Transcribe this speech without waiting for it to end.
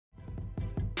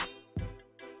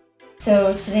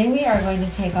So today we are going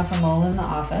to take off a mole in the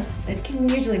office. It can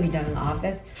usually be done in the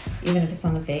office, even if it's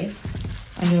on the face,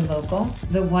 under local.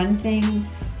 The one thing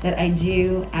that I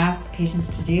do ask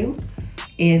patients to do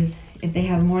is if they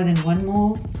have more than one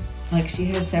mole, like she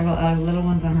has several little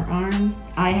ones on her arm,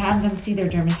 I have them see their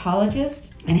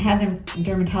dermatologist and have their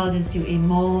dermatologist do a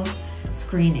mole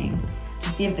screening to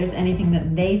see if there's anything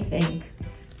that they think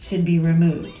should be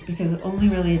removed, because only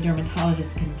really a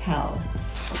dermatologist can tell.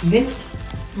 This,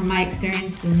 from my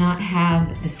experience, does not have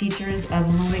the features of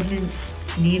malignant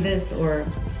nevus or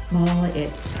mole.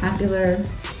 It's papular,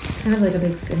 kind of like a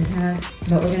big skin tag,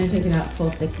 but we're gonna take it out full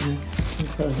thickness and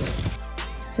close it.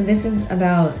 So this is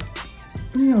about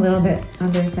a little bit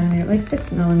under a centimeter, like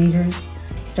 6 millimeters,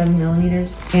 7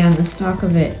 millimeters, and the stalk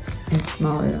of it is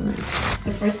smaller than this.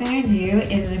 The first thing I do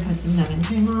is I put some numbing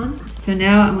cream on. So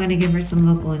now I'm gonna give her some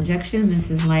local injection.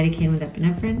 This is lidocaine with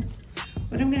epinephrine.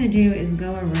 What I'm gonna do is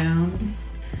go around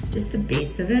just the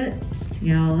base of it to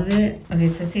get all of it. Okay,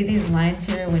 so see these lines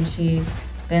here when she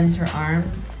bends her arm,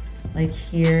 like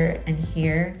here and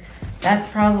here? That's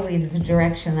probably the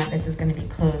direction that this is gonna be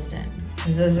closed in,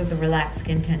 because those are the relaxed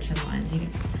skin tension lines. You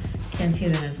can't see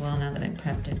them as well now that I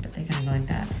prepped it, but they kind of go like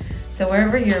that. So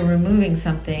wherever you're removing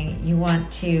something, you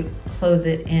want to close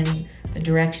it in the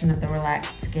direction of the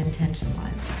relaxed skin tension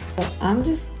lines. So I'm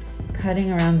just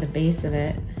cutting around the base of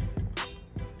it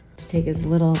to take as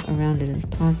little around it as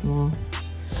possible,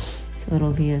 so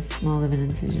it'll be as small of an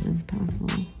incision as possible.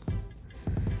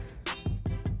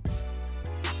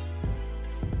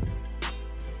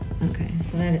 Okay,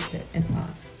 so that's it, it's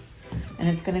off. And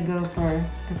it's gonna go for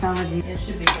pathology. It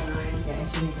should be benign. Yeah, it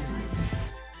should be benign.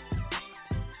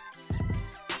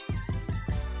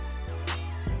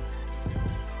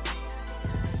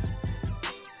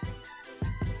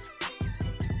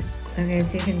 Okay,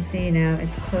 so you can see now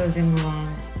it's closing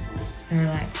along the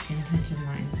relaxed skin tension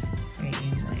lines very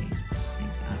easily,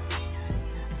 like that.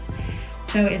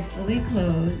 So it's fully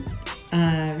closed,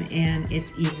 and it's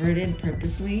everted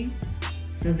purposely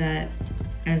so that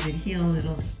as it heals,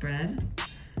 it'll spread.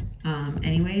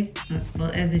 Anyways,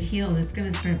 well, as it heals, it's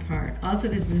gonna spread apart. Also,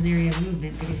 this is an area of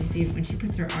movement because you see when she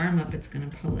puts her arm up, it's gonna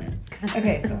pull it.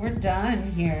 Okay, so we're done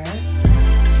here.